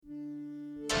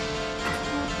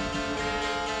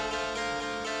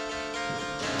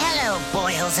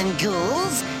foils and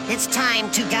ghouls. It's time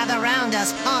to gather round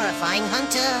us, horrifying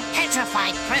Hunter,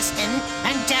 petrified Preston,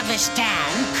 and devilish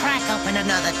Dan crack open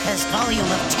another cursed volume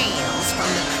of tales from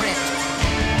the crypt.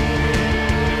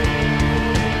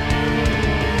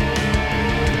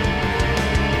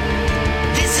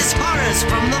 This is Horrors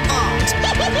from the Vault.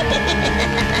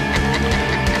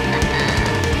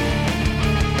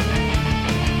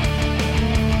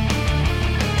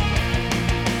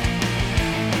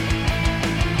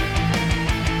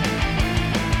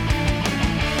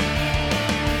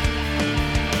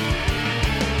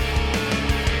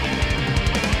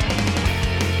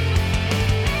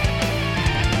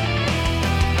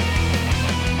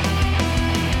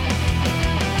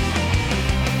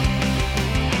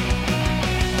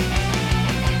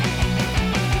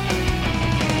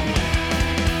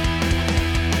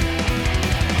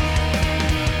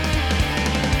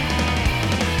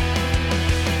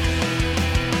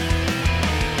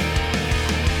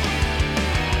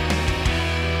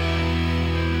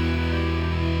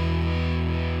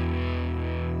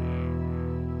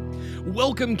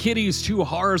 Welcome, kiddies, to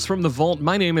Horrors from the Vault.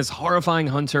 My name is Horrifying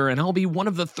Hunter, and I'll be one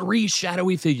of the three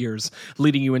shadowy figures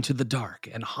leading you into the dark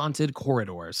and haunted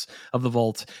corridors of the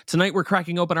vault. Tonight, we're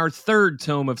cracking open our third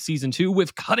tome of Season 2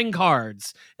 with Cutting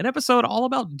Cards, an episode all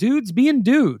about dudes being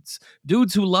dudes.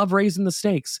 Dudes who love raising the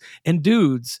stakes, and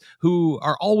dudes who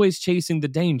are always chasing the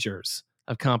dangers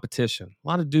of competition. A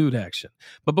lot of dude action.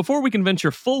 But before we can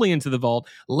venture fully into the vault,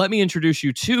 let me introduce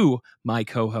you to my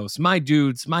co-hosts, my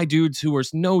dudes who are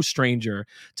no stranger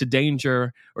to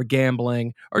danger or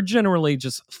gambling or generally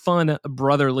just fun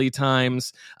brotherly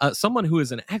times. Someone who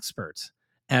is an expert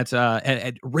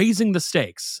at raising the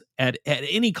stakes at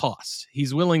any cost.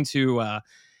 He's willing to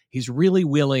he's really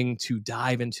willing to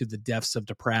dive into the depths of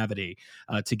depravity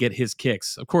to get his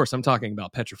kicks. Of course, I'm talking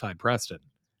about Petrified Preston.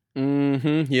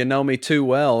 You know me too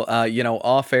well.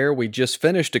 Off air, we just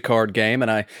finished a card game and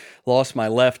I lost my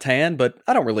left hand, but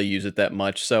I don't really use it that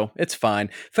much, so it's fine.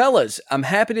 Fellas, I'm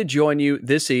happy to join you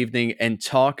this evening and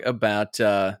talk about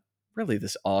really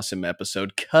this awesome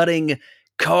episode, Cutting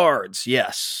Cards.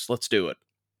 Yes, let's do it.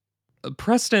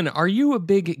 Preston, are you a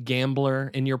big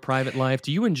gambler in your private life?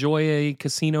 Do you enjoy a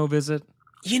casino visit?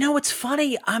 You know, it's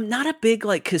funny. I'm not a big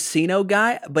casino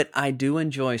guy, but I do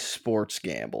enjoy sports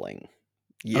gambling.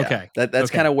 Yeah, okay. That's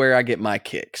kind of where I get my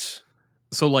kicks.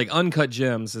 So Uncut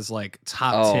Gems is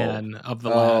top 10 of the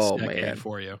last decade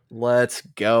for you. Let's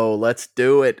go. Let's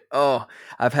do it. Oh,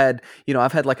 I've had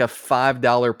like a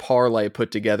 $5 parlay put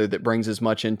together that brings as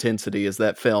much intensity as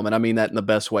that film. And I mean that in the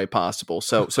best way possible.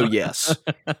 So yes.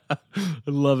 I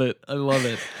love it.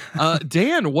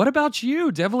 Dan, what about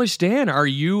you? Devilish Dan, are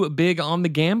you big on the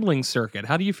gambling circuit?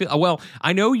 How do you feel? Well,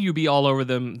 I know you be all over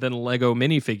them than Lego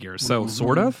minifigures. So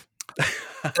sort of.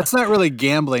 That's not really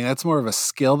gambling. That's more of a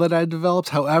skill that I developed.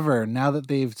 However, now that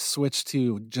they've switched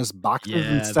to just boxes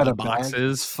instead of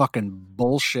boxes, it's fucking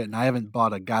bullshit. And I haven't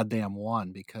bought a goddamn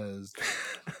one because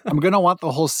I'm gonna want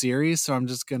the whole series. So I'm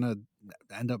just gonna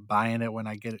end up buying it when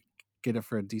I get it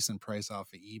for a decent price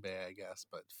off of eBay, I guess.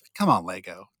 But come on,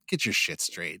 Lego, get your shit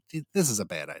straight. This is a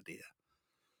bad idea.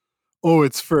 Oh,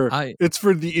 it's for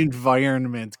the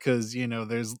environment because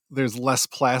there's less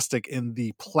plastic in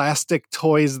the plastic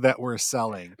toys that we're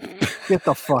selling. Get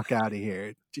the fuck out of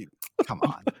here. Dude, come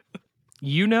on.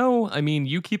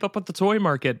 You keep up with the toy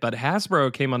market, but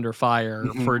Hasbro came under fire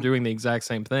for doing the exact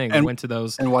same thing. They went to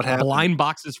those blind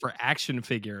boxes for action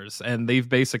figures, and they've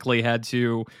basically had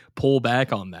to pull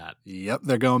back on that. Yep,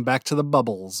 they're going back to the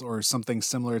bubbles or something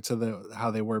similar to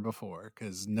how they were before,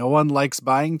 because no one likes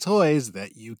buying toys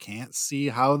that you can't see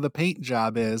how the paint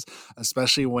job is,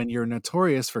 especially when you're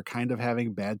notorious for kind of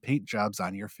having bad paint jobs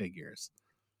on your figures.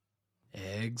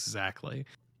 Exactly.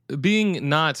 Being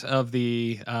not of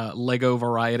the Lego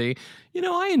variety,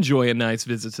 I enjoy a nice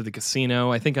visit to the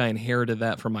casino. I think I inherited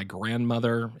that from my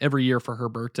grandmother. Every year for her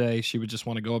birthday, she would just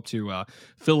want to go up to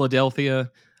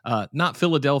Philadelphia. Not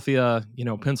Philadelphia,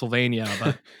 Pennsylvania,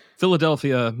 but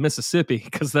Philadelphia, Mississippi,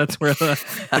 because that's where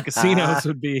the casinos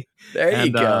would be. There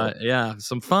you go.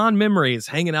 Some fond memories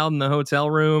hanging out in the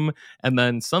hotel room, and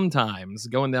then sometimes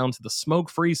going down to the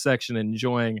smoke-free section and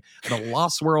enjoying the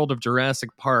Lost World of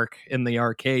Jurassic Park in the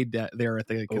arcade there at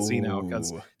the casino.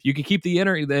 Because if you can keep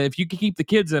the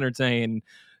kids entertained,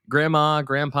 grandma,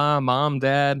 grandpa, mom,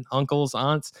 dad, uncles,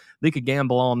 aunts, they could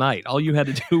gamble all night. All you had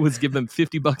to do was give them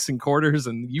 $50 in quarters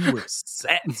and you were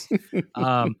set.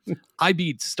 I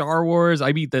beat Star Wars.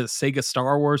 I beat the Sega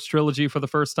Star Wars trilogy for the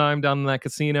first time down in that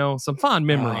casino. Some fond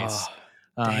memories.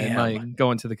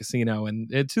 Going to the casino.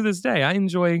 And to this day, I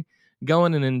enjoy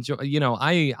going and enjoy.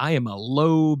 I am a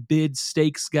low bid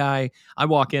stakes guy. I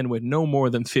walk in with no more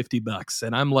than $50,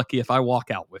 and I'm lucky if I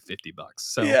walk out with $50.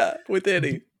 So yeah, with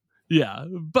any. Yeah,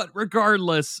 but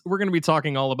regardless, we're going to be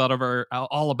talking all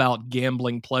about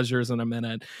gambling pleasures in a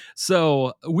minute.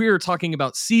 So we're talking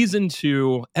about season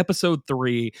 2, episode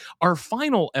 3, our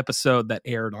final episode that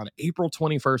aired on April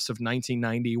 21st of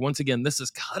 1990. Once again, this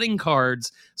is Cutting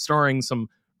Cards, starring some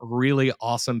really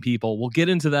awesome people. We'll get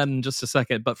into that in just a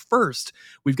second. But first,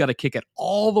 we've got to kick it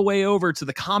all the way over to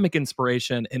the comic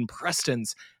inspiration in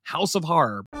Preston's House of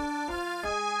Horror.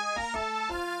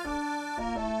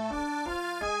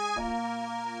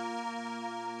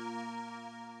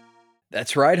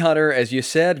 That's right, Hunter. As you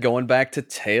said, going back to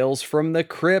Tales from the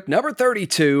Crypt, number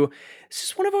 32. This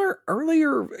is one of our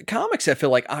earlier comics, I feel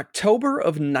like. October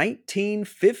of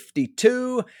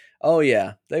 1952. Oh,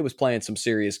 yeah. They was playing some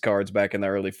serious cards back in the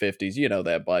early 50s. You know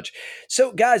that bunch.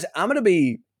 So, guys, I'm going to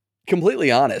be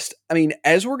completely honest. I mean,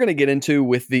 as we're going to get into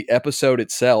with the episode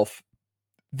itself,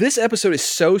 this episode is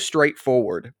so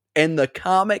straightforward. And the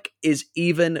comic is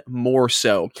even more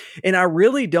so. And I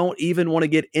really don't even want to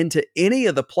get into any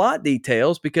of the plot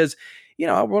details because,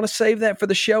 I want to save that for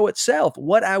the show itself.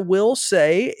 What I will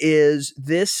say is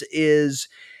this is,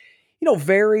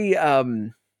 very,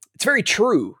 it's very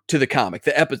true to the comic.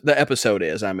 The episode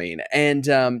is, and,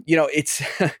 it's,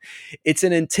 it's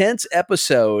an intense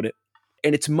episode.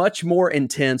 And it's much more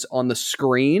intense on the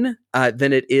screen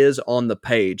than it is on the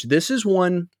page. This is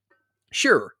one.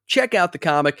 Sure, check out the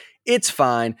comic. It's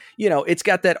fine. It's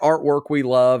got that artwork we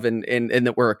love and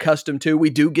that we're accustomed to. We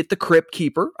do get the Crypt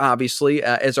Keeper, obviously,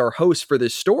 as our host for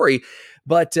this story.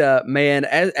 But, man,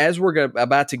 as we're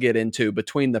about to get into,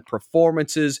 between the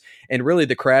performances and really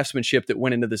the craftsmanship that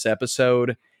went into this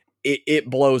episode, it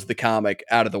blows the comic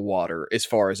out of the water as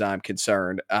far as I'm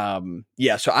concerned.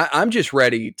 So I'm just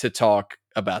ready to talk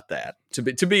about that,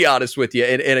 to be honest with you.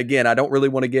 And again, I don't really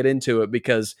want to get into it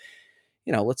because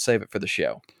let's save it for the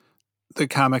show. The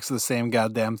comic's the same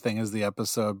goddamn thing as the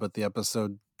episode, but the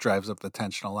episode drives up the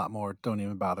tension a lot more. Don't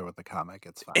even bother with the comic.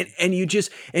 It's fine. And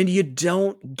you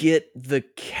don't get the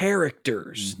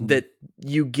characters that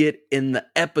you get in the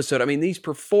episode. I mean, these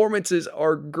performances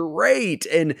are great.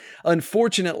 And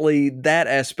unfortunately, that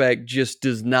aspect just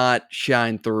does not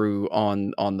shine through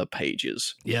on the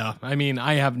pages. Yeah. I mean,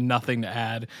 I have nothing to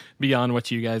add beyond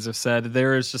what you guys have said.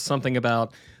 There is just something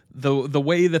about the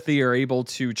way that they are able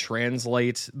to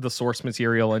translate the source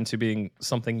material into being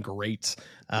something great.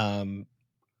 This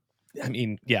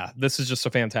is just a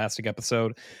fantastic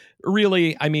episode.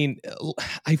 Really, I mean,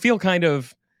 I feel kind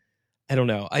of, I don't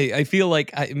know. I feel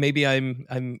like maybe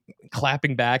I'm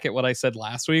clapping back at what I said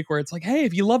last week, where it's like, hey,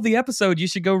 if you love the episode, you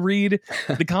should go read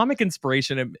the comic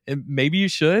inspiration. And maybe you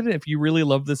should if you really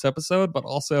love this episode, but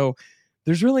also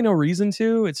there's really no reason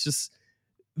to. It's just,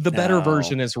 the better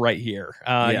version is right here.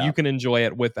 You can enjoy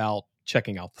it without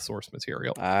checking out the source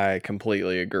material. I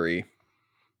completely agree.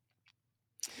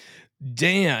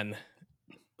 Dan,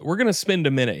 we're going to spend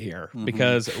a minute here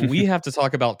because we have to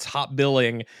talk about top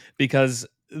billing, because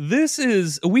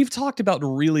we've talked about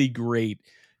really great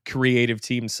creative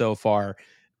teams so far.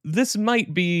 This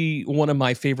might be one of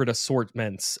my favorite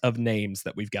assortments of names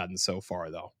that we've gotten so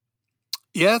far, though.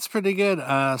 Yeah, it's pretty good.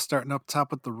 Starting up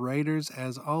top with the writers,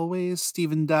 as always,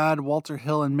 Stephen Dodd, Walter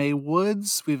Hill, and Mae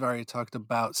Woods. We've already talked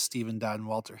about Stephen Dodd and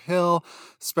Walter Hill,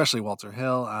 especially Walter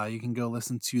Hill. You can go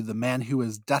listen to the Man Who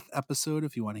Is Death episode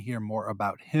if you want to hear more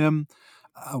about him.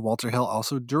 Walter Hill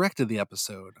also directed the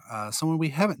episode. Someone we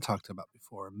haven't talked about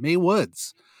before, Mae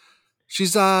Woods.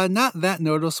 She's not that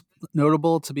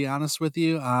notable, to be honest with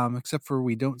you, except for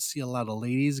we don't see a lot of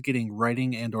ladies getting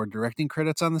writing and or directing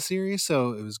credits on the series,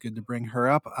 so it was good to bring her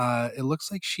up. It looks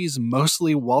like she's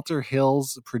mostly Walter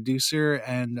Hill's producer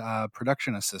and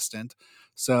production assistant,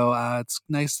 so it's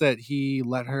nice that he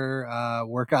let her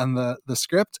work on the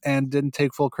script and didn't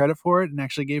take full credit for it and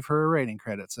actually gave her a writing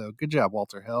credit, so good job,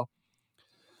 Walter Hill.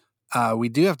 We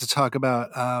do have to talk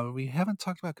about, we haven't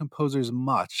talked about composers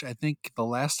much. I think the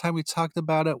last time we talked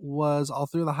about it was All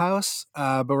Through the House,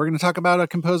 but we're going to talk about a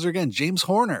composer again, James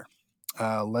Horner,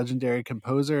 a legendary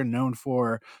composer known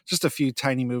for just a few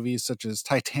tiny movies such as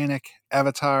Titanic,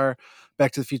 Avatar,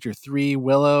 Back to the Future 3,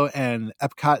 Willow, and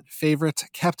Epcot favorite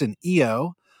Captain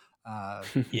EO.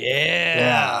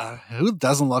 Yeah. Who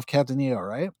doesn't love Captain EO,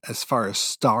 right? As far as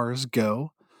stars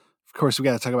go. Of course, we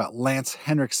got to talk about Lance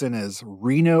Henriksen as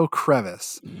Reno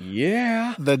Crevice.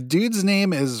 Yeah. The dude's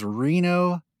name is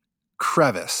Reno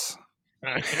Crevice.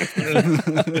 It's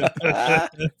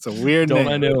a weird name.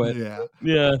 Don't I know it? Yeah.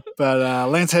 Yeah. But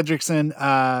Lance Henriksen,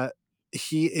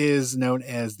 He is known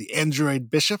as the android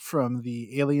bishop from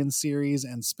the Alien series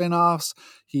and spin-offs.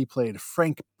 He played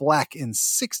Frank Black in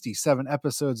 67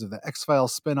 episodes of the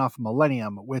X-Files spin-off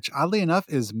Millennium, which oddly enough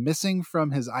is missing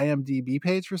from his IMDb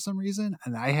page for some reason.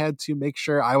 And I had to make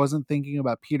sure I wasn't thinking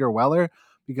about Peter Weller,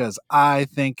 because I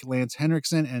think Lance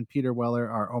Henriksen and Peter Weller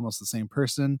are almost the same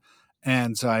person.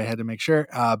 And so I had to make sure.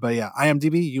 But yeah,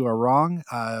 IMDb, you are wrong.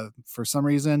 For some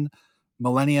reason,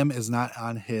 Millennium is not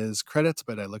on his credits,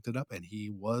 but I looked it up and he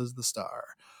was the star.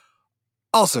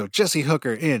 Also, Jesse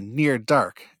Hooker in Near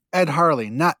Dark. Ed Harley,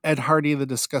 not Ed Hardy, the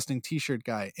disgusting t-shirt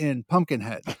guy, in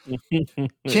Pumpkinhead.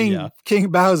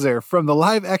 King Bowser from the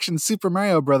live-action Super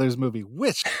Mario Brothers movie,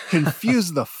 which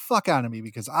confused the fuck out of me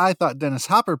because I thought Dennis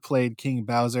Hopper played King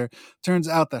Bowser. Turns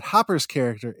out that Hopper's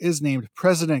character is named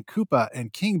President Koopa,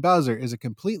 and King Bowser is a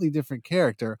completely different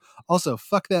character. Also,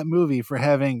 fuck that movie for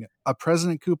having a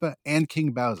President Koopa and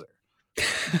King Bowser.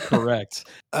 Correct.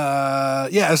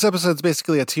 This episode's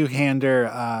basically a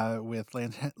two-hander with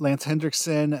Lance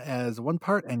Hendrickson as one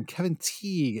part and Kevin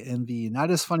Teague in the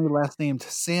not as funny last named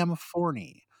Sam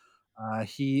Forney.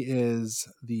 He is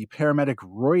the paramedic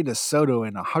Roy DeSoto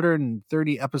in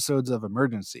 130 episodes of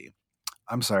Emergency.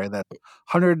 I'm sorry, that's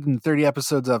 130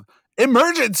 episodes of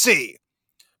Emergency!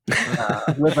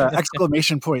 With an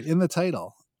exclamation point in the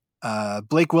title.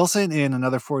 Blake Wilson in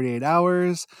Another 48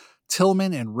 Hours.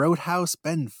 Tillman in Roadhouse.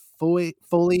 Ben Foley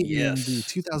in the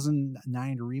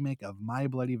 2009 remake of My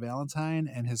Bloody Valentine.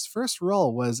 And his first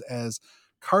role was as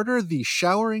Carter, the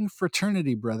showering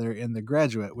fraternity brother in The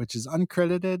Graduate, which is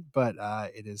uncredited, but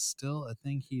it is still a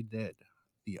thing he did.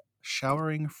 The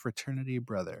showering fraternity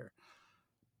brother.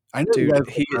 I know you guys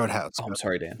like Roadhouse. I'm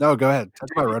sorry, Dan. No, go ahead. Talk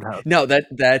about Roadhouse. No,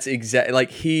 that's exactly like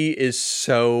he is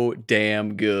so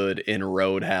damn good in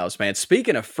Roadhouse, man.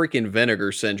 Speaking of freaking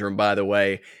Vinegar Syndrome, by the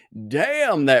way,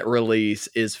 damn, that release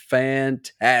is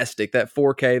fantastic. That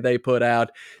 4K they put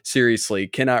out, seriously,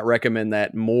 cannot recommend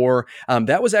that more.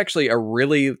 That was actually a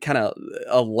really kind of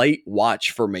a late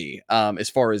watch for me, as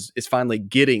far as finally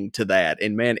getting to that.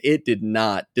 And man, it did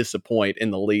not disappoint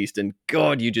in the least. And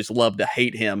God, you just love to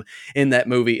hate him in that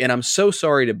movie. And I'm so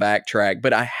sorry to backtrack,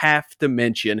 but I have to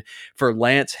mention for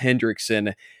Lance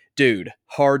Hendrickson, dude,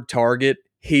 Hard Target.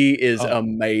 He is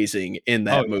amazing in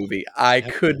that movie. I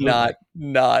could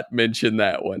not mention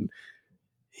that one.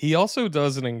 He also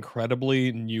does an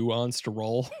incredibly nuanced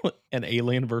role in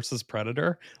Alien versus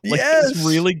Predator. He's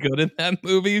really good in that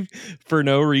movie for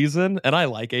no reason. And I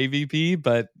like AVP,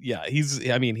 but yeah,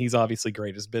 he's obviously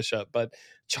great as Bishop, but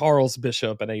Charles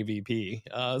Bishop and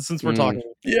AVP, since we're talking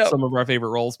some of our favorite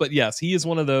roles. But yes, he is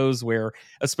one of those where,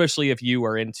 especially if you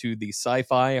are into the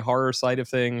sci-fi horror side of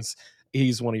things,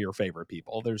 he's one of your favorite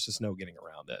people. There's just no getting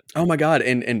around it. Oh my God.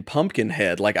 And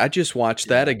Pumpkinhead, like I just watched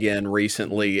that again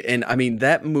recently. And I mean,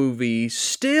 that movie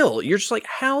still, you're just like,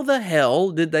 how the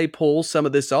hell did they pull some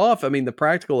of this off? I mean, the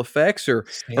practical effects are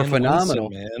phenomenal,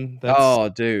 man.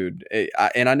 Dude.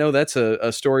 And I know that's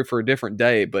a story for a different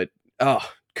day, but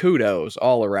kudos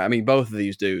all around. I mean, both of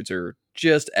these dudes are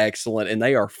just excellent and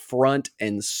they are front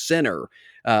and center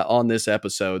on this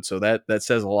episode. So that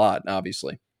says a lot,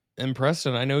 obviously. And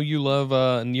Preston, I know you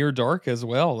love Near Dark as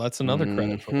well. That's another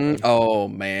credit for him. Oh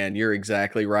man, you're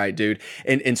exactly right, dude.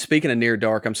 And speaking of Near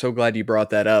Dark, I'm so glad you brought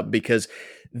that up because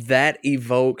that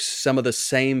evokes some of the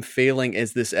same feeling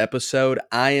as this episode.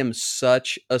 I am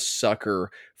such a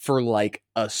sucker for like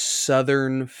a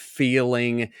southern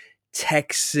feeling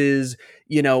Texas,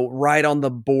 right on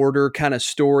the border kind of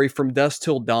story. From Dusk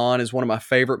Till Dawn is one of my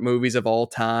favorite movies of all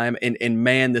time. And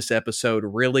man, this episode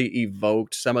really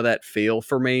evoked some of that feel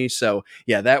for me. So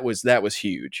yeah, that was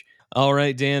huge. All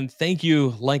right, Dan, thank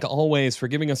you, like always, for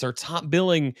giving us our top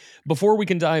billing. Before we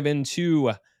can dive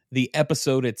into the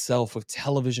episode itself with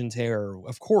television terror,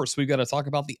 of course, we've got to talk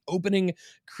about the opening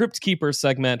Crypt Keeper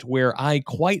segment where I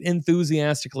quite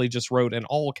enthusiastically just wrote in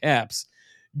all caps,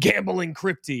 Gambling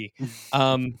Crypty.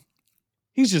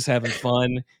 He's just having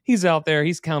fun. He's out there.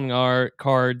 He's counting our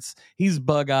cards. He's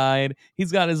bug-eyed.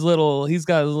 He's got his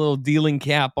little dealing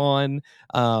cap on.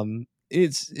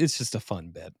 It's just a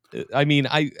fun bit. I mean,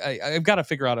 I've got to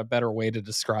figure out a better way to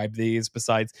describe these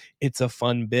besides it's a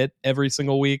fun bit every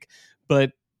single week.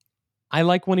 But I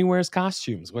like when he wears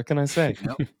costumes. What can I say?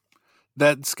 Yep.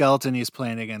 That skeleton he's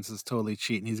playing against is totally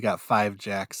cheating. He's got 5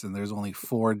 jacks, and there's only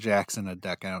 4 jacks in a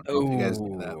deck. I don't know if you guys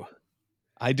knew that.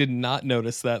 I did not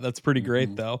notice that. That's pretty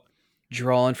great, though.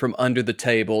 Drawn from under the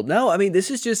table. No, I mean, this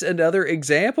is just another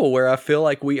example where I feel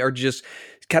like we are just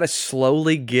kind of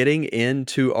slowly getting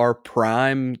into our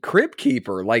prime Crypt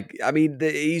Keeper. Like, I mean,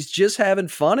 he's just having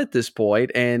fun at this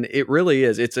point, and it really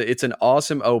is. It's an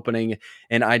awesome opening,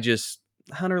 and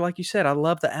Hunter, like you said, I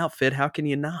love the outfit. How can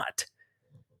you not?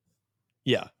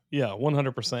 Yeah,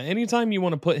 100%. Anytime you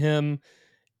want to put him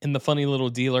in the funny little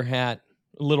dealer hat,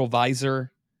 little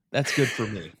visor, that's good for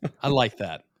me. I like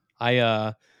that.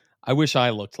 I wish I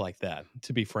looked like that,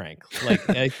 to be frank. Like,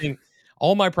 I think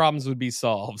all my problems would be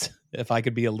solved if I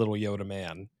could be a little Yoda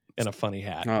man in a funny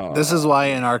hat. This is why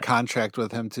in our contract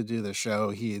with him to do the show,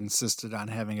 he insisted on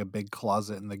having a big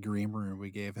closet in the green room we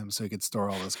gave him so he could store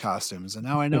all his costumes. And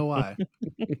now I know why.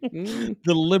 The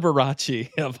Liberace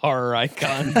of horror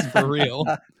icons, for real.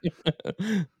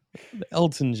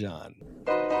 Elton John.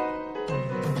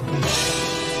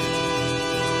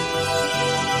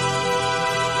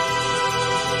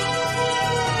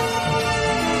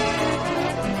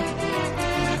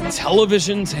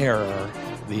 Television Terror,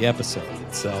 the episode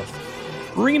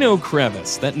itself. Reno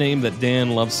Crevice, that name that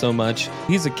Dan loves so much,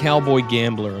 he's a cowboy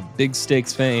gambler of big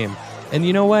stakes fame. And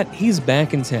you know what? He's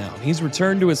back in town. He's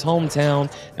returned to his hometown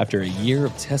after a year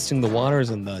of testing the waters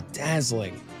in the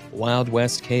dazzling Wild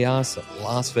West chaos of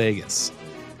Las Vegas.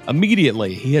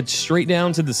 Immediately, he heads straight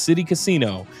down to the city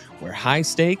casino, where high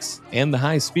stakes and the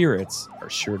high spirits are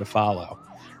sure to follow.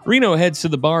 Reno heads to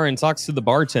the bar and talks to the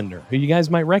bartender, who you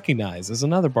guys might recognize as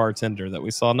another bartender that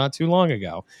we saw not too long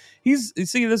ago.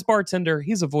 This bartender,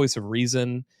 he's a voice of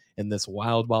reason in this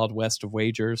wild, wild west of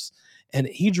wagers. And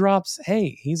he's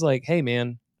like, hey,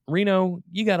 man, Reno,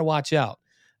 you got to watch out.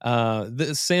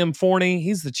 This Sam Forney,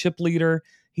 he's the chip leader.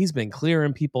 He's been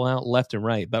clearing people out left and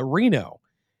right. But Reno,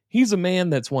 he's a man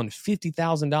that's won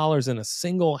 $50,000 in a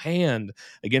single hand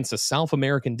against a South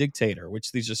American dictator,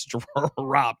 which they just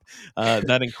drop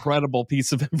that incredible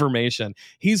piece of information.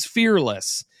 He's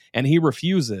fearless, and he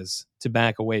refuses to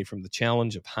back away from the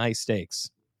challenge of high stakes.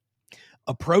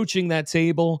 Approaching that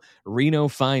table, Reno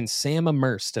finds Sam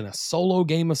immersed in a solo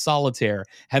game of solitaire,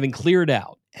 having cleared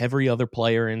out every other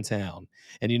player in town.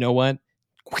 And you know what?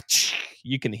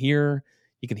 You can hear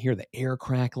the air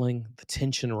crackling, the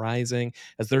tension rising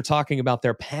as they're talking about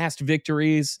their past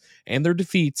victories and their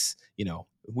defeats. You know,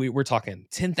 we're talking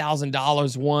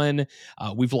 $10,000 won.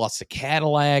 We've lost a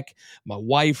Cadillac. My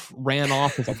wife ran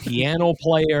off with a piano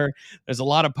player. There's a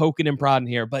lot of poking and prodding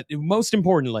here. But most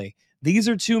importantly, these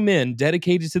are two men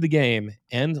dedicated to the game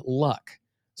and luck.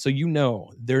 So you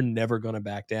know they're never going to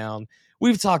back down.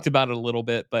 We've talked about it a little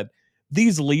bit, but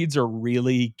these leads are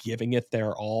really giving it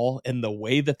their all, and the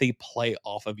way that they play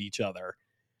off of each other,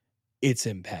 it's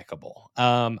impeccable.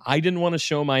 I didn't want to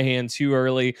show my hand too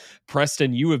early.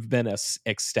 Preston, you have been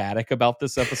ecstatic about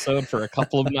this episode for a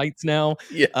couple of nights now.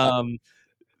 Yeah.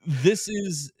 This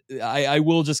is, I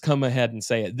will just come ahead and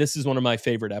say it. This is one of my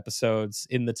favorite episodes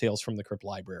in the Tales from the Crypt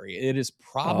library. It is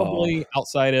probably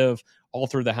outside of All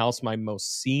Through the House, my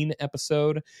most seen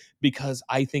episode, because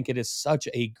I think it is such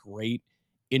a great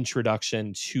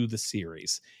introduction to the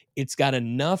series. It's got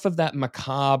enough of that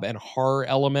macabre and horror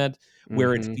element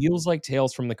where it feels like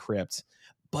Tales from the Crypt,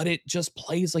 but it just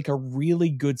plays like a really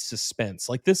good suspense.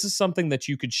 Like, this is something that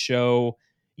you could show,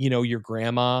 your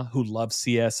grandma who loves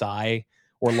CSI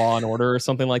or Law and Order or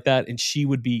something like that, and she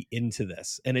would be into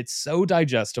this. And it's so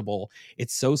digestible,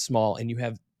 it's so small, and you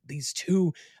have these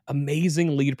two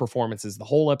amazing lead performances. The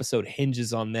whole episode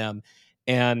hinges on them,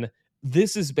 and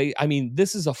this is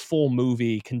this is a full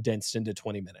movie condensed into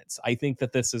 20 minutes. I think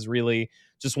that this is really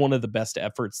just one of the best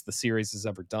efforts the series has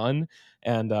ever done,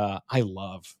 and I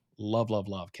love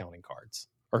counting cards.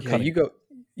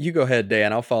 You go ahead,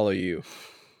 Dan. I'll follow you.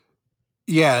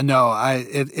 Yeah, no,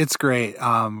 it's great.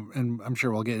 And I'm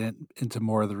sure we'll get into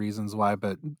more of the reasons why,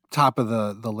 but top of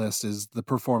the list is the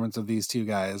performance of these two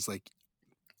guys. Like,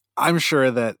 I'm sure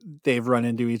that they've run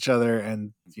into each other,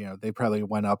 and they probably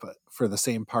went up for the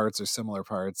same parts or similar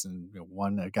parts, and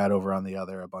one got over on the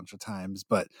other a bunch of times.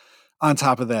 But on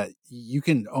top of that, you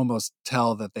can almost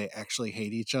tell that they actually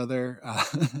hate each other.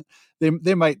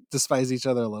 They might despise each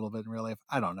other a little bit in real life.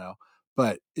 I don't know,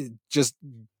 but just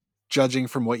judging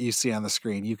from what you see on the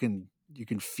screen, you can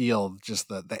feel just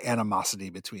the animosity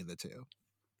between the two.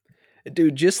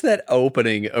 Dude, just that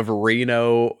opening of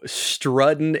Reno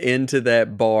strutting into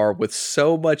that bar with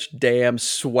so much damn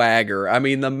swagger. I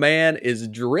mean, the man is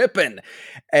dripping.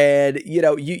 And,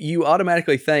 you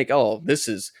automatically think, oh, this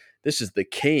is the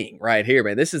king right here,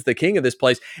 man. This is the king of this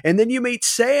place. And then you meet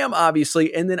Sam,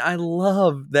 obviously. And then I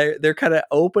love their kind of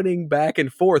opening back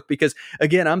and forth, because,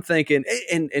 again, I'm thinking,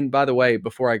 and by the way,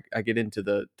 before I get into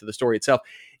the story itself,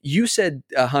 you said,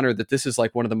 Hunter, that this is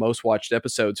like one of the most watched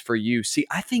episodes for you. See,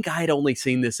 I think I had only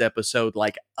seen this episode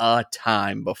like a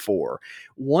time before.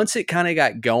 Once it kind of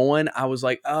got going, I was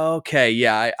like, okay,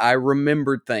 yeah, I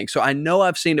remembered things. So I know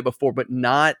I've seen it before, but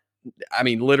not,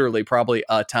 literally probably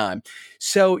a time.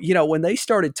 So, when they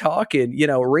started talking,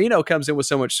 Reno comes in with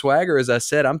so much swagger, as I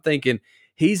said, I'm thinking,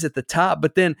 he's at the top.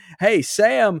 But then, hey,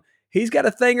 Sam, he's got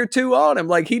a thing or two on him.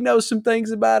 Like, he knows some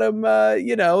things about him,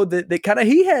 that kind of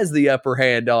he has the upper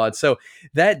hand on. So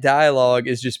that dialogue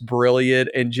is just brilliant,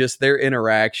 and just their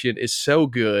interaction is so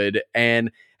good.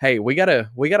 And hey, we gotta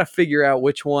figure out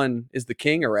which one is the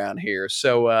king around here.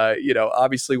 So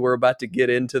obviously we're about to get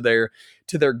into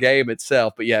their game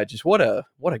itself. But yeah, just what a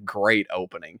great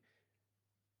opening.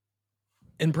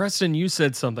 And Preston, you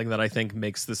said something that I think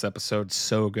makes this episode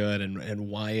so good and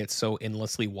why it's so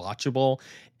endlessly watchable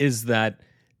is that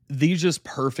these just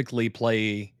perfectly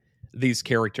play these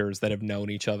characters that have known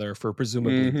each other for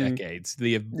presumably decades.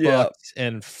 They have bucked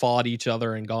and fought each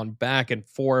other and gone back and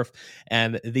forth,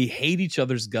 and they hate each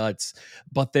other's guts,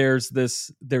 but there's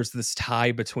this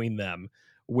tie between them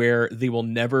where they will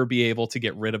never be able to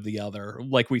get rid of the other,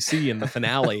 like we see in the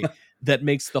finale. That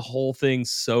makes the whole thing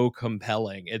so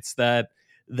compelling. It's that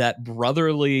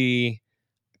brotherly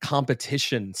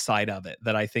competition side of it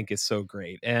that I think is so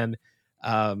great. And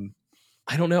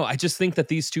I don't know. I just think that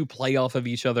these two play off of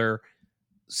each other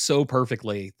so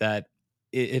perfectly that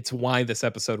it's why this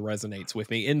episode resonates with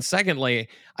me. And secondly,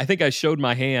 I think I showed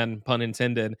my hand, pun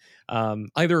intended,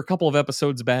 either a couple of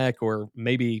episodes back or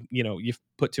maybe, you've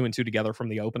put two and two together from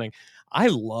the opening. I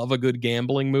love a good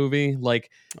gambling movie. Like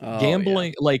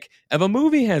gambling, like if a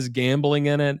movie has gambling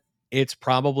in it, it's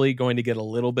probably going to get a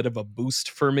little bit of a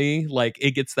boost for me. Like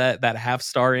it gets that half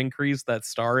star increase, that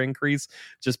star increase,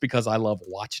 just because I love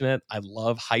watching it. I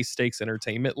love high stakes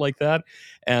entertainment like that.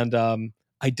 And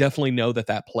I definitely know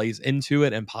that plays into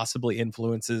it and possibly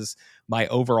influences my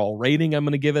overall rating I'm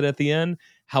going to give it at the end.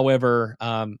 However,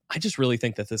 I just really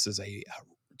think that this is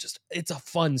it's a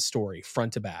fun story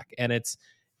front to back, and it's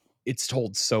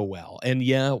told so well. And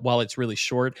yeah, while it's really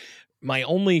short, my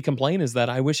only complaint is that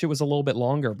I wish it was a little bit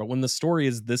longer, but when the story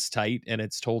is this tight and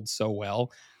it's told so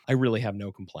well, I really have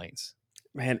no complaints.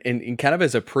 Man, and kind of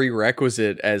as a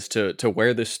prerequisite as to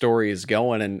where this story is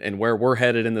going and where we're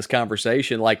headed in this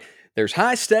conversation, like there's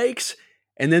high stakes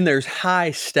and then there's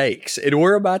high stakes, and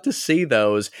we're about to see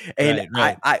those. And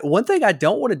right. I one thing I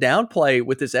don't want to downplay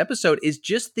with this episode is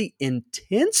just the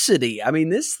intensity. I mean,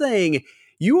 this thing,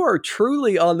 you are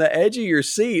truly on the edge of your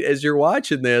seat as you're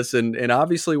watching this, and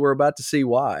obviously we're about to see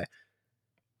why.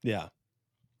 Yeah.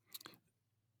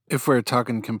 If we're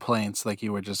talking complaints like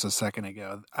you were just a second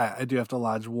ago, I do have to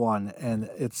lodge one, and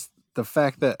it's the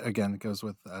fact that, again, it goes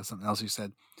with something else you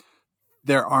said.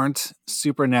 There aren't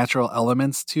supernatural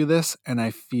elements to this, and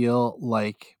I feel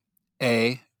like,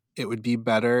 it would be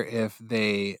better if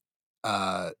they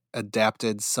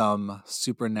adapted some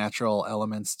supernatural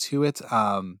elements to it,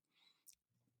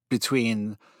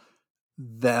 between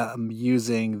them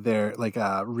using their, like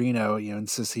Reno,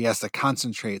 insists he has to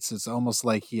concentrate, so it's almost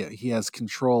like he has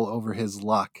control over his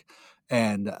luck.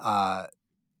 And I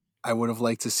would have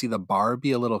liked to see the bar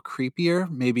be a little creepier,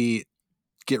 maybe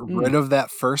get rid of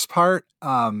that first part,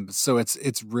 so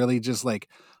it's really just like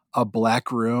a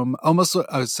black room, almost.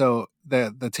 So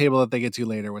the table that they get to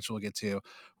later, which we'll get to,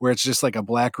 where it's just like a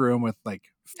black room with like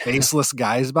faceless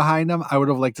guys behind them. I would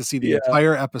have liked to see the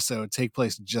entire episode take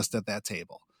place just at that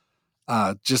table.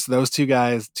 Just those two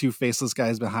guys, two faceless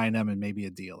guys behind them, and maybe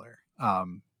a dealer.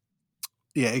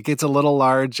 It gets a little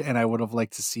large, and I would have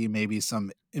liked to see maybe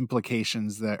some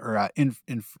implications that, or not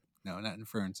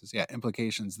inferences. Yeah,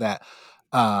 implications that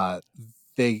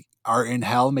they are in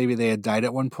hell. Maybe they had died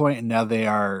at one point, and now they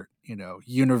are,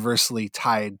 universally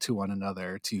tied to one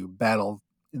another to battle,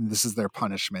 and this is their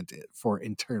punishment for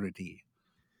eternity.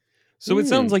 So it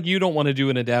sounds like you don't want to do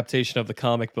an adaptation of the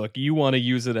comic book. You want to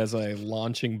use it as a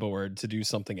launching board to do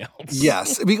something else.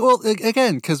 Yes. Well,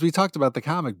 again, because we talked about the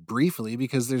comic briefly,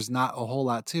 because there's not a whole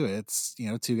lot to it. It's,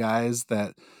 two guys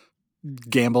that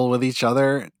gamble with each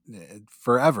other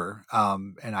forever.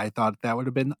 And I thought that would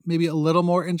have been maybe a little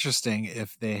more interesting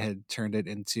if they had turned it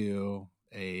into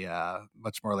a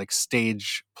much more like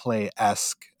stage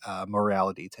play-esque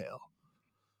morality tale.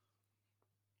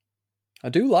 I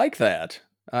do like that.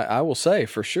 I will say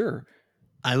for sure.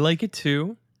 I like it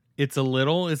too. It's a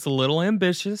little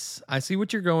ambitious. I see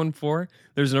what you're going for.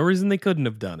 There's no reason they couldn't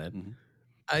have done it.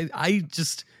 Mm-hmm. I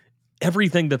just,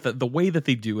 everything that the way that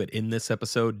they do it in this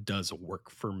episode does work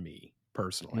for me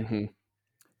personally. Mm-hmm.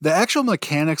 The actual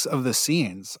mechanics of the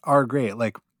scenes are great.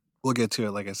 Like, we'll get to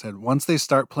it. Like I said, once they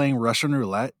start playing Russian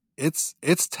roulette, it's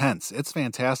tense. It's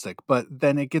fantastic. But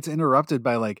then it gets interrupted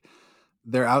by like,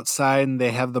 they're outside and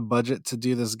they have the budget to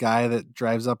do this guy that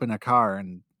drives up in a car,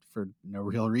 and for no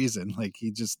real reason, like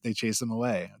they chase him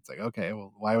away. It's like, okay,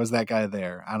 well, why was that guy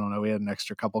there? I don't know. We had an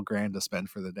extra couple grand to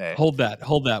spend for the day. Hold that.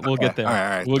 We'll get there. All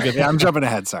right. We'll get there. I'm jumping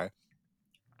ahead. Sorry.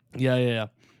 Yeah.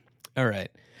 All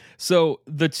right. So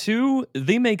the two,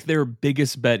 they make their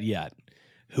biggest bet yet.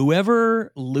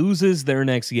 Whoever loses their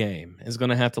next game is going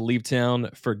to have to leave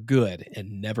town for good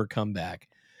and never come back.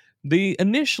 They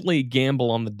initially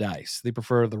gamble on the dice. They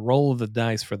prefer the roll of the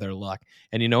dice for their luck.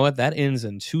 And you know what? That ends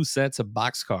in 2 sets of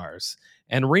boxcars.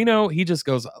 And Reno, he just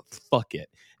goes, fuck it.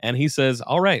 And he says,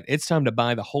 all right, it's time to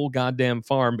buy the whole goddamn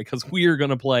farm because we are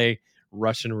going to play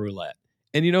Russian roulette.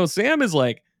 And you know, Sam is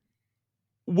like,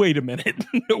 wait a minute.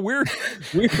 we're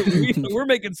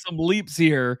making some leaps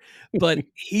here, but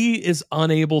he is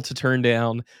unable to turn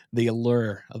down the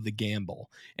allure of the gamble.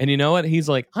 And you know what? He's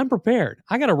like, I'm prepared.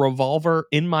 I got a revolver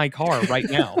in my car right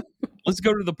now. Let's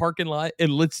go to the parking lot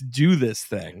and let's do this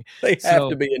thing. They have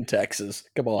to be in Texas.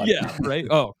 Come on. Yeah, right?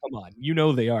 Oh, come on. You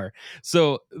know they are.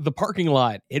 So the parking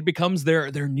lot, it becomes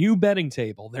their new betting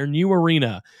table, their new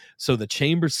arena. So the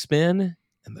chambers spin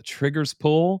and the triggers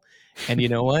pull. And you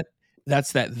know what?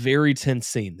 That's that very tense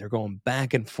scene. They're going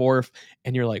back and forth.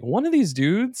 And you're like, one of these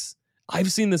dudes,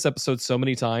 I've seen this episode so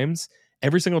many times.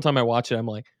 Every single time I watch it, I'm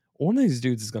like, one of these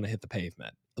dudes is going to hit the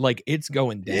pavement. Like, it's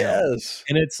going down. Yes.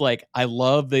 And it's like, I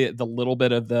love the little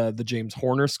bit of the James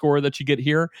Horner score that you get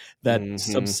here that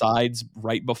subsides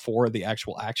right before the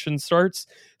actual action starts.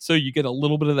 So you get a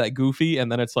little bit of that goofy.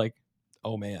 And then it's like,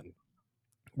 oh man,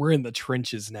 we're in the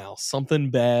trenches now.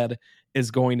 Something bad is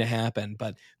going to happen,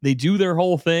 but they do their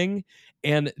whole thing.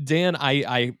 And Dan,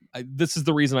 I this is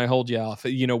the reason I hold you off.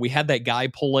 You know, we had that guy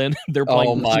pull in. They're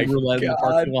playing roulette in the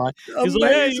parking lot. He's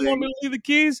like, "Hey, you want me to leave the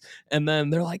keys?" And then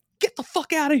they're like, "Get the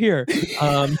fuck out of here!"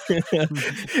 And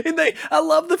I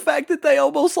love the fact that they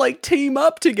almost like team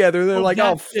up together. They're like,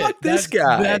 "Oh, fuck this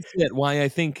guy." That's it. Why I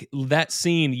think that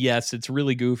scene, yes, it's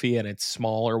really goofy and it's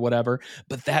small or whatever,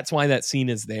 but that's why that scene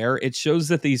is there. It shows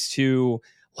that these two,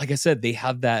 like I said, they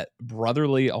have that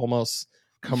brotherly almost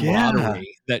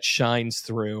camaraderie that shines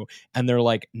through, and they're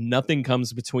like, nothing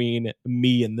comes between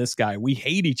me and this guy. We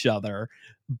hate each other,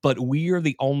 but we are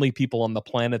the only people on the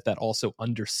planet that also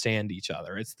understand each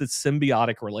other. It's the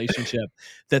symbiotic relationship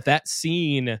that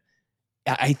scene,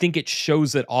 I think it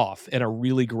shows it off in a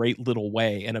really great little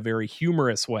way, in a very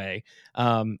humorous way,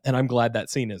 and I'm glad that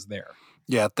scene is there.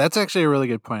 Yeah, that's actually a really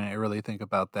good point. I really think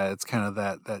about that. It's kind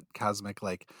of that cosmic,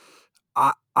 like,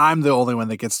 I'm the only one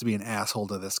that gets to be an asshole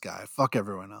to this guy. Fuck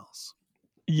everyone else.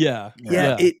 Yeah.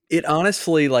 It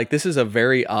honestly, like, this is a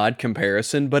very odd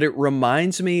comparison, but it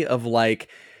reminds me of like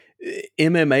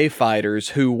MMA fighters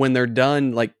who, when they're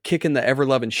done like kicking the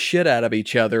ever-loving shit out of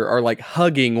each other, are like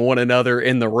hugging one another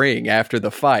in the ring after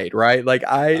the fight, right? Like,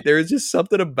 there's just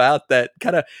something about that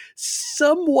kind of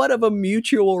somewhat of a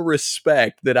mutual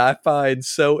respect that I find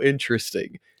so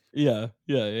interesting. Yeah.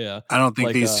 I don't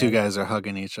think these two guys are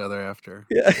hugging each other after.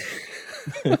 Yeah.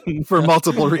 For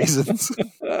multiple reasons.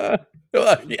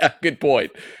 Yeah, good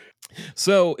point.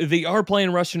 So they are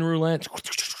playing Russian roulette,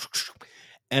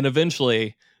 and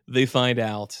eventually they find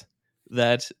out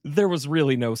that there was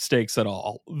really no stakes at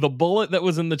all. The bullet that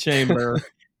was in the chamber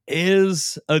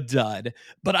is a dud.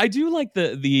 But I do like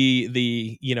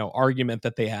the argument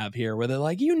that they have here, where they're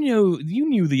like, you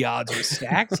knew the odds were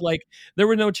stacked. Like, there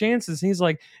were no chances. And he's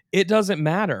like, it doesn't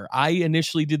matter. I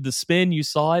initially did the spin. You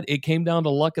saw it. It came down to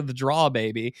luck of the draw,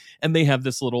 baby. And they have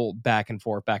this little back and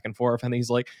forth. And he's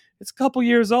like, it's a couple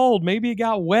years old. Maybe it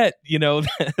got wet. You know,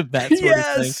 that sort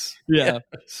of thing. Yeah.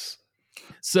 Yes.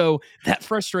 So that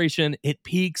frustration, it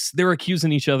peaks. They're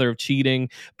accusing each other of cheating.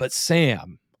 But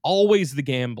Sam, always the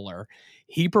gambler,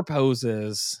 he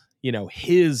proposes,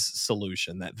 his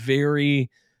solution, that very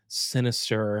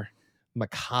sinister,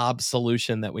 macabre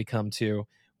solution that we come to,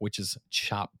 which is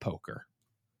chop poker.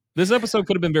 This episode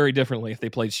could have been very differently if they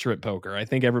played strip poker. I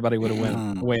think everybody would have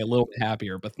went away a little bit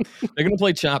happier, but they're going to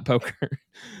play chop poker.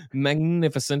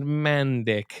 Magnificent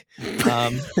Mandic.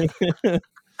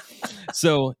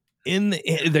 So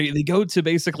they go to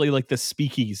basically like the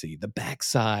speakeasy, the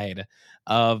backside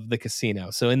of the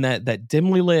casino. So in that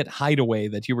dimly lit hideaway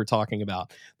that you were talking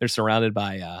about, they're surrounded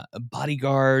by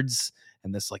bodyguards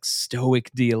and this like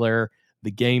stoic dealer.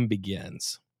 The game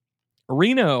begins.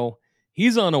 Reno,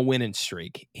 he's on a winning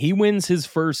streak. He wins his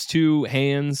first 2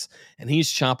 hands and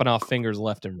he's chopping off fingers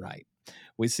left and right.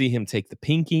 We see him take the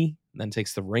pinky, then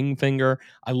takes the ring finger.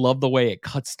 I love the way it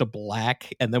cuts to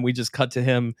black, and then we just cut to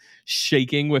him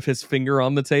shaking with his finger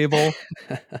on the table.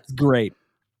 It's great.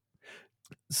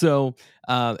 So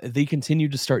they continue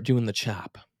to start doing the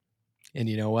chop. And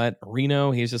you know what?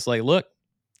 Reno, he's just like, look,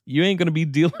 you ain't going to be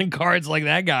dealing cards like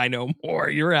that guy no more.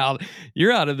 You're out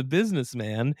of the business,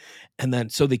 man. And then,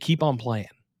 so they keep on playing.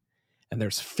 And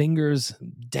there's fingers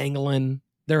dangling.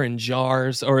 They're in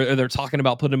jars, or they're talking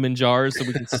about putting them in jars so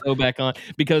we can sew back on.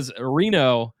 Because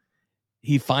Reno,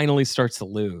 he finally starts to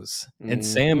lose. And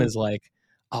Sam is like,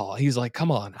 oh, he's like,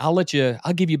 come on, I'll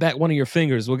give you back one of your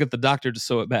fingers. We'll get the doctor to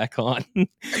sew it back on.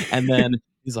 And then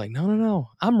he's like, no,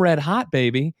 I'm red hot,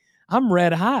 baby. I'm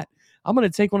red hot. I'm going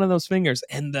to take one of those fingers.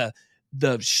 And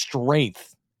the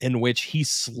strength in which he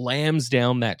slams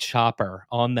down that chopper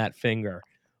on that finger.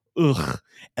 Ugh.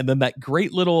 And then that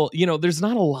great little, there's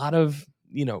not a lot of,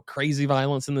 crazy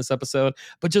violence in this episode,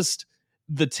 but just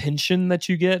the tension that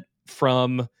you get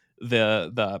from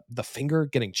the finger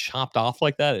getting chopped off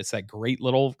like that. It's that great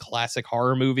little classic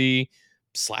horror movie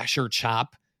slasher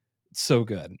chop. So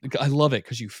good. I love it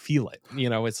because you feel it.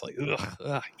 It's like,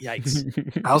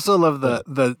 yikes. I also love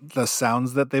the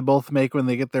sounds that they both make when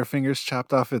they get their fingers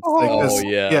chopped off. It's like this,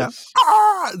 yes.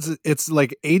 It's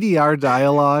like ADR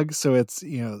dialogue, so it's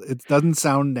it doesn't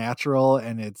sound natural,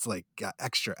 and it's like got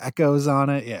extra echoes on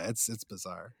it. Yeah, it's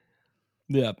bizarre.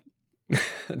 Yeah.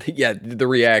 Yeah, the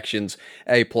reactions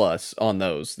A+ on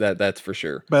those. That's for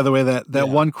sure. By the way, that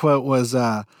one quote was,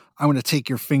 "I'm going to take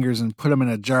your fingers and put them in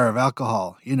a jar of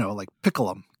alcohol. Like pickle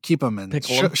them, keep them, and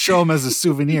show them as a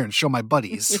souvenir, and show my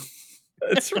buddies."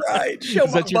 That's right. Show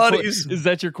my buddies. Is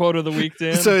that your quote of the week,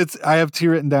 Dan? So I have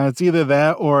two written down. It's either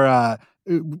that or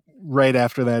right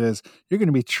after that is, "You're going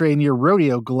to be trading your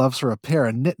rodeo gloves for a pair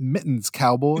of knit mittens,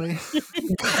 cowboy."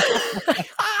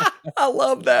 I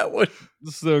love that one.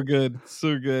 So good.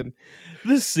 So good.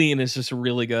 This scene is just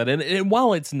really good. And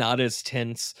while it's not as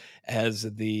tense as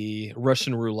the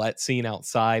Russian roulette scene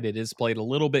outside, it is played a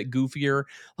little bit goofier.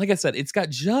 Like I said, it's got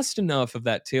just enough of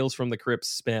that Tales from the Crypt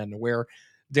spin where,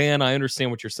 Dan, I understand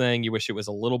what you're saying. You wish it was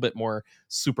a little bit more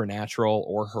supernatural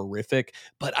or horrific,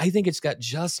 but I think it's got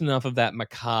just enough of that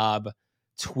macabre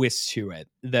twist to it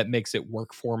that makes it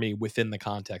work for me within the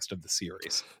context of the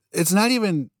series. It's not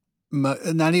even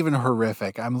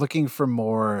horrific. I'm looking for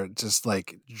more just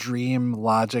like dream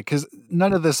logic, because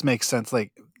none of this makes sense.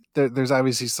 Like there's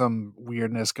obviously some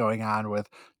weirdness going on with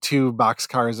two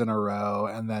boxcars in a row,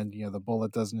 and then the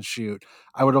bullet doesn't shoot.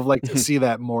 I would have liked to see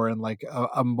that more in like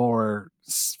a more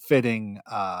fitting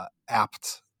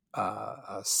apt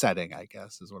setting, I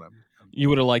guess, is what I'm. You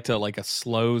would have liked a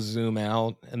slow zoom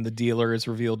out, and the dealer is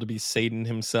revealed to be Satan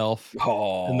himself.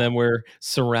 Oh. And then we're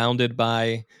surrounded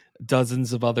by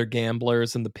dozens of other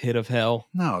gamblers in the pit of hell.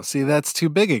 No, see, that's too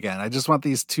big again. I just want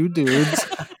these two dudes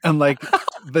and like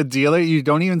the dealer. You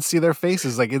don't even see their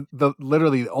faces. Like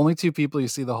literally the only two people you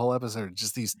see the whole episode are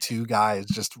just these two guys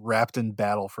just wrapped in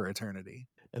battle for eternity.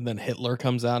 And then Hitler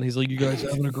comes out and he's like, "You guys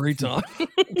having a great time?"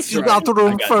 You got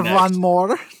room for one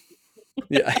more.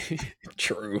 Yeah,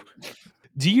 true.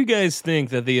 Do you guys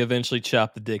think that they eventually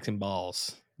chopped the dicks and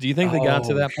balls? Do you think they got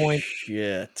to that point?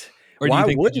 Shit. Or why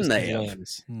wouldn't they have?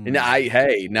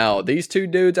 No, these two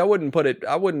dudes, I wouldn't put it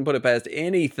past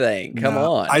anything. Come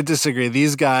on. I disagree.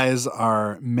 These guys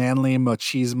are manly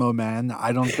machismo men.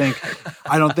 I don't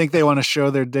think they want to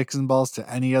show their dicks and balls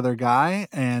to any other guy,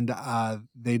 and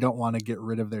they don't want to get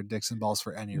rid of their dicks and balls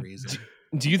for any reason.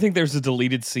 Do you think there's a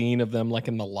deleted scene of them like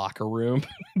in the locker room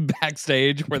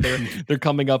backstage where they're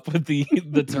coming up with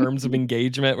the terms of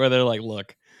engagement where they're like,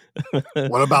 "Look,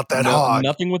 what about that hog?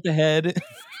 Nothing with the head."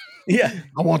 Yeah,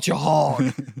 I want your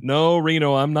hog. No,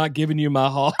 Reno, I'm not giving you my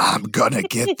hog. I'm gonna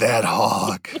get that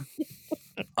hog.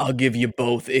 I'll give you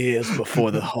both ears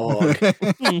before the hog.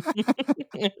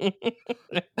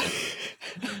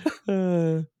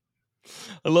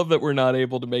 I love that we're not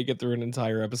able to make it through an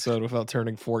entire episode without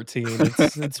turning 14.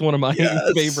 It's one of my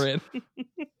favorite.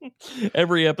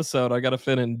 Every episode, I got to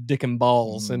fit in dick and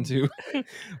balls into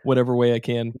whatever way I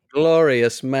can.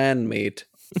 Glorious man meat.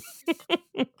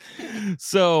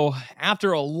 So,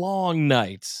 after a long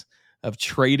night of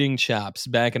trading chops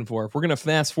back and forth, we're going to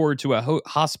fast forward to a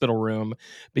hospital room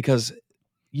because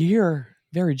you hear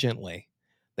very gently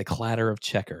the clatter of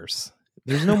checkers.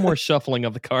 There's no more shuffling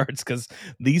of the cards because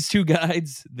these two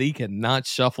guys, they cannot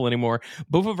shuffle anymore.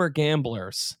 Both of our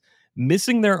gamblers,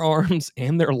 missing their arms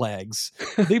and their legs,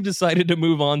 they've decided to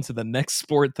move on to the next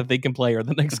sport that they can play or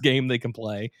the next game they can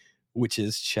play, which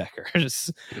is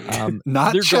checkers.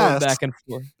 Not they're chess. Going back and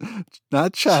forth.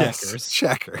 Not chess.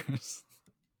 Checkers.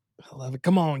 I love it.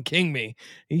 Come on, king me.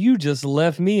 You just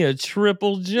left me a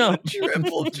triple jump.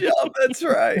 Triple jump. That's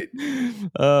right.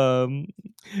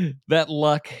 That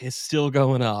luck is still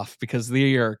going off because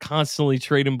they are constantly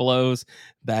trading blows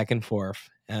back and forth.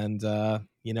 And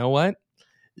you know what?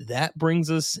 That brings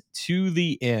us to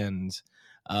the end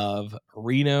of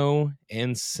Reno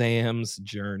and Sam's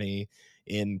journey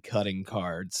in cutting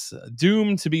cards,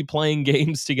 doomed to be playing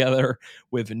games together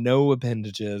with no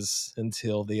appendages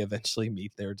until they eventually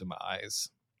meet their demise.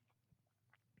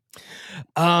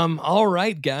 All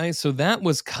right, guys. So that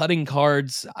was cutting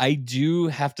cards. I do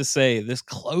have to say, this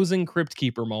closing Crypt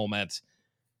Keeper moment,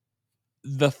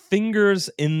 the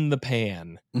fingers in the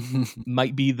pan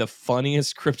might be the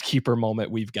funniest Crypt Keeper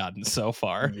moment we've gotten so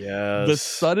far. The Yes.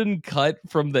 sudden cut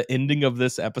from the ending of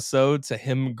this episode to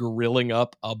him grilling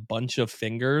up a bunch of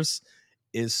fingers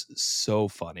is so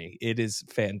funny. It is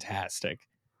fantastic.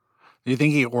 Do you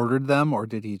think he ordered them or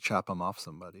did he chop them off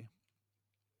somebody?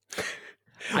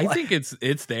 I think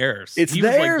it's theirs. It's he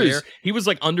theirs. Was like there. He was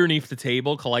like underneath the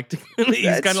table collecting.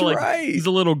 He's kind of like he's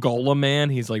a little golem man.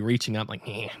 He's like reaching up, like,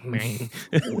 man.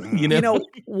 You know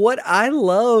what I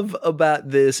love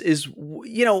about this is,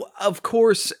 of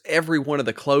course, every one of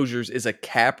the closures is a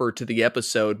capper to the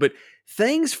episode, but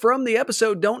things from the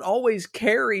episode don't always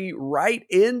carry right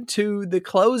into the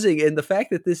closing. And the fact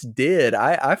that this did,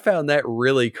 I found that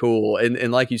really cool.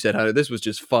 And like you said, Hunter, this was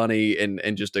just funny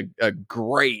and just a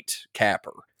great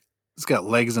capper. It's got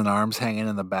legs and arms hanging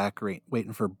in the back,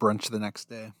 waiting for brunch the next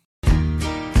day.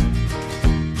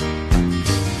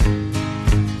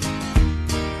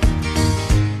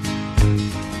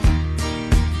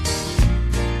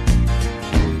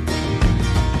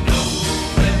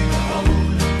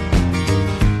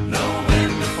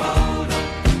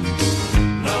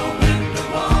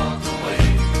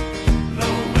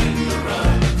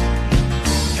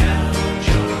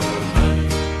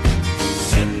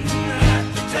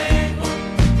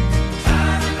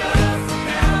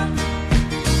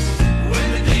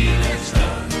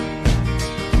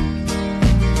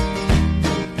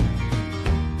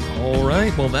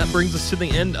 Well, that brings us to the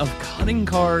end of Cutting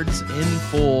Cards in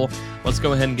Full. Let's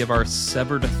go ahead and give our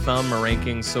severed thumb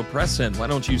rankings. So, Preston, why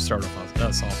don't you start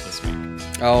us off this week?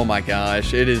 Oh my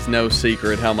gosh, it is no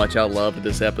secret how much I loved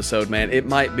this episode, man. It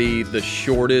might be the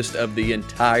shortest of the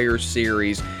entire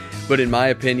series, but in my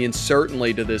opinion,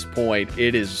 certainly to this point,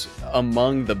 it is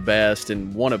among the best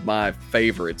and one of my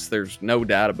favorites. There's no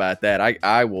doubt about that.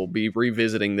 I will be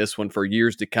revisiting this one for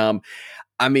years to come.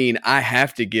 I mean, I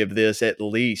have to give this at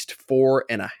least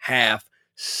 4.5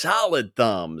 solid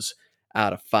thumbs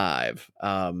out of 5.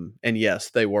 And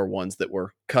yes, they were ones that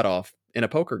were cut off in a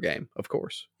poker game, of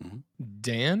course.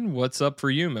 Dan, what's up for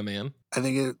you, my man? I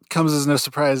think it comes as no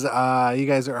surprise. You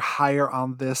guys are higher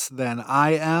on this than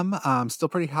I am. I'm still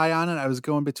pretty high on it. I was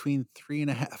going between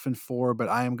 3.5 and 4, but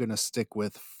I am going to stick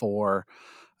with 4.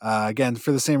 Again,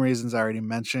 for the same reasons I already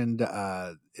mentioned.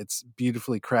 It's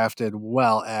beautifully crafted,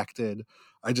 well acted.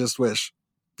 I just wish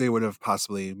they would have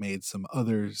possibly made some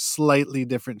other slightly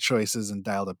different choices and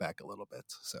dialed it back a little bit.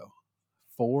 So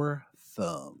 4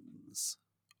 thumbs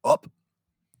up.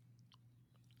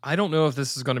 I don't know if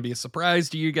this is going to be a surprise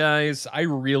to you guys. I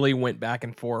really went back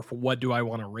and forth. What do I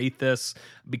want to rate this?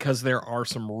 Because there are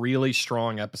some really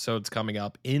strong episodes coming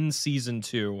up in season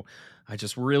 2. I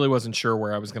just really wasn't sure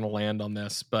where I was going to land on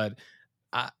this, but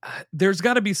there's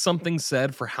got to be something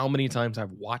said for how many times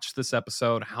I've watched this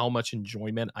episode, how much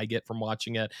enjoyment I get from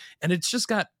watching it. And it's just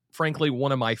got, frankly,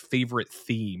 one of my favorite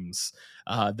themes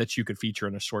that you could feature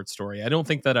in a short story. I don't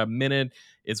think that a minute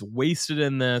is wasted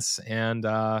in this. And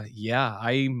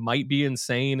I might be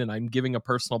insane and I'm giving a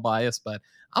personal bias, but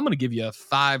I'm going to give you a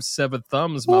 5/7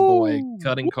 thumbs, my boy,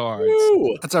 Cutting Cards.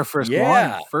 That's our first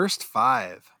one. First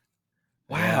 5.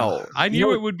 Wow. I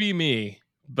knew it would be me,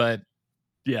 but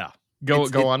yeah. Go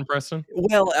on, Preston.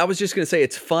 Well, I was just going to say,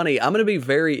 it's funny. I'm going to be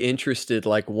very interested,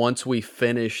 like, once we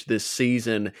finish this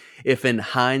season, if in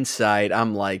hindsight,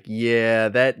 I'm like, yeah,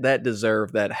 that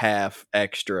deserved that half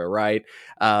extra, right?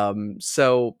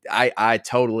 So I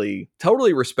totally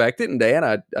respect it. And Dan,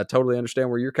 I totally understand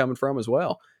where you're coming from as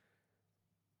well.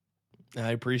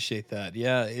 I appreciate that.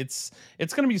 Yeah, it's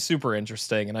going to be super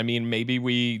interesting. And I mean, maybe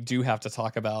we do have to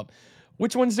talk about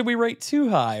which ones did we rate too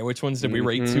high? Which ones did we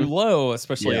rate too low?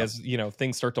 Especially as,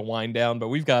 things start to wind down. But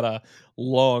we've got a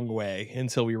long way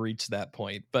until we reach that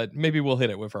point. But maybe we'll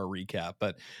hit it with our recap.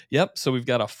 But yep, so we've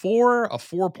got a 4, a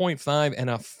 4.5,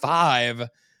 and a 5.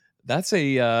 That's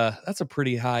a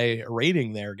pretty high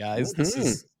rating there, guys. This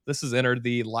has entered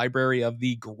the library of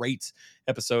the great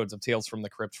episodes of Tales from the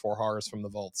Crypt for Horrors from the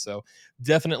Vault. So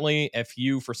definitely, if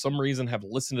you for some reason have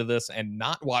listened to this and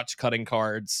not watched Cutting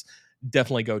Cards,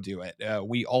 definitely go do it.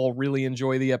 We all really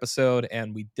enjoy the episode,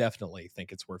 and we definitely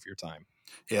think it's worth your time.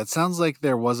 Yeah, it sounds like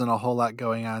there wasn't a whole lot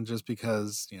going on just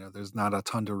because, there's not a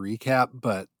ton to recap,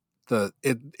 but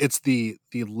it's the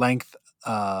length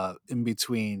in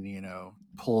between,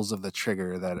 pulls of the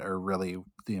trigger that are really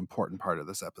the important part of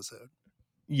this episode.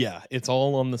 Yeah, it's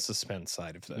all on the suspense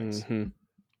side of things.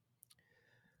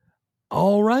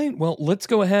 All right. Well, let's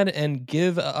go ahead and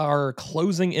give our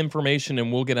closing information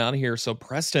and we'll get out of here. So,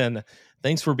 Preston,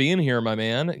 thanks for being here, my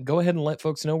man. Go ahead and let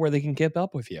folks know where they can keep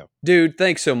up with you. Dude,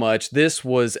 thanks so much. This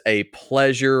was a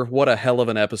pleasure. What a hell of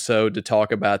an episode to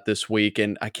talk about this week.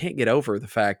 And I can't get over the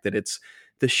fact that it's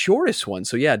the shortest one.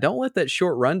 So yeah, don't let that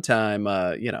short runtime,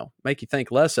 make you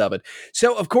think less of it.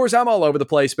 So of course, I'm all over the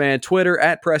place, man. Twitter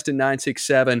at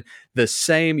Preston967, the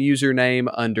same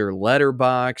username under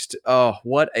Letterboxd. Oh,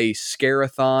 what a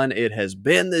scare-a-thon it has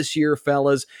been this year,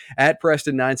 fellas. At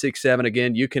Preston967,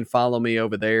 again, you can follow me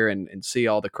over there and see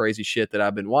all the crazy shit that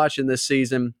I've been watching this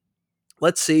season.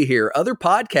 Let's see here. Other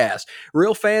podcasts,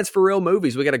 Real Fans for Real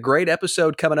Movies. We got a great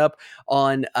episode coming up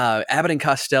on Abbott and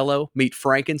Costello Meet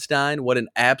Frankenstein. What an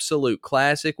absolute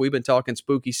classic. We've been talking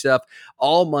spooky stuff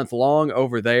all month long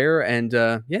over there.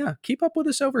 And keep up with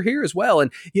us over here as well.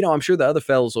 And, I'm sure the other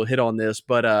fellows will hit on this.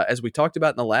 But as we talked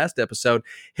about in the last episode,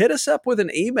 hit us up with an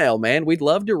email, man. We'd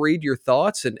love to read your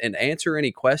thoughts and answer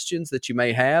any questions that you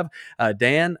may have.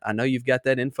 Dan, I know you've got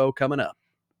that info coming up.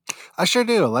 I sure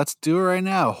do. Let's do it right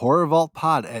now.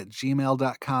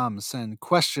 horrorvaultpod@gmail.com. Send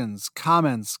questions,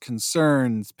 comments,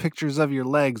 concerns, pictures of your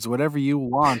legs, whatever you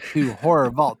want to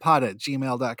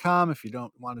horrorvaultpod@gmail.com. If you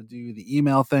don't want to do the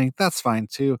email thing, that's fine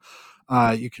too.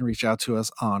 You can reach out to us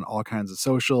on all kinds of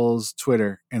socials,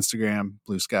 Twitter, Instagram,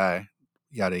 Blue Sky,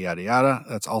 yada, yada, yada.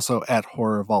 That's also at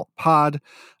horrorvaultpod.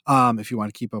 If you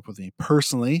want to keep up with me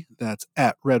personally, that's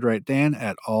at RedRightDan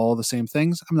at all the same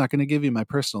things. I'm not going to give you my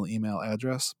personal email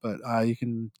address, but you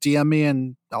can DM me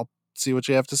and I'll see what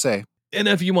you have to say. And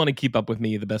if you want to keep up with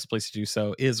me, the best place to do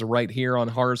so is right here on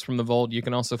Horrors from the Vault. You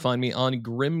can also find me on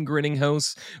Grim Grinning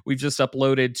Hosts. We've just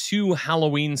uploaded 2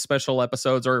 Halloween special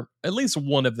episodes, or at least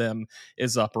one of them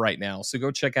is up right now. So go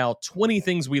check out 20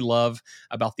 Things We Love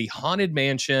about the Haunted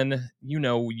Mansion. You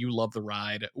love the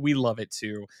ride. We love it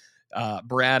too.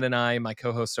 Brad and I, my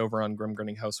co-host over on Grim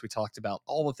Grinning Hosts, we talked about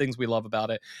all the things we love about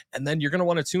it. And then you're going to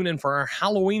want to tune in for our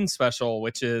Halloween special,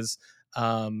 which is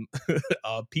a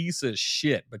piece of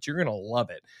shit, but you're gonna love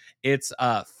it. It's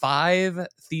 5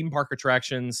 theme park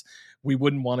attractions we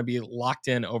wouldn't want to be locked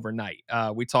in overnight.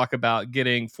 We talk about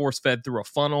getting force fed through a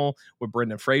funnel with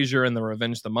Brendan Fraser and the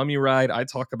Revenge the Mummy ride. I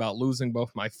talk about losing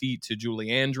both my feet to Julie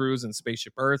Andrews and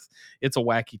Spaceship Earth. It's a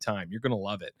wacky time. You're gonna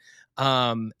love it.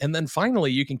 And then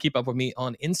finally, you can keep up with me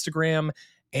on Instagram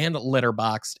and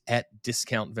Letterboxd at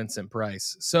Discount Vincent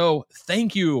Price. So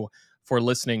thank you for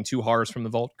listening to Horrors from the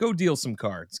Vault. Go deal some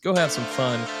cards. Go have some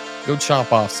fun. Go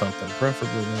chop off something,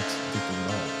 preferably next to Deacon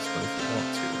Knowles, but if you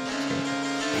want to.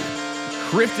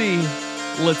 Crifty,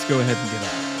 let's go ahead and get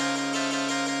out.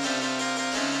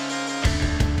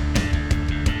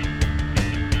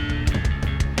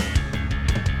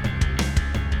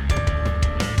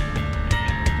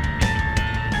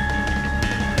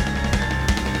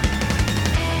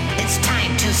 It's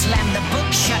time to slam the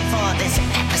book shut for this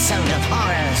episode of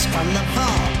Horrors from the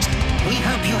Vault. We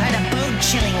hope you had a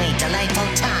bone-chillingly delightful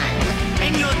time,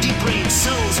 and your depraved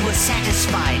souls were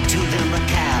satisfied to their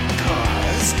macabre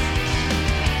cause.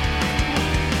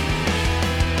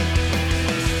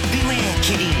 Beware,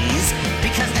 kiddies,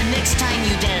 because the next time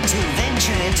you dare to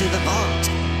venture into the vault,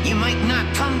 you might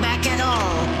not come back at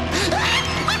all.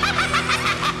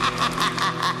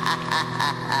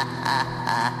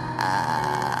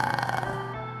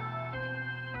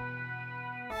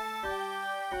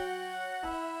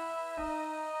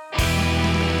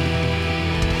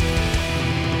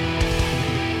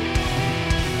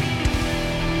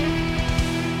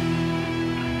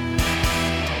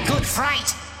 Good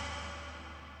fright!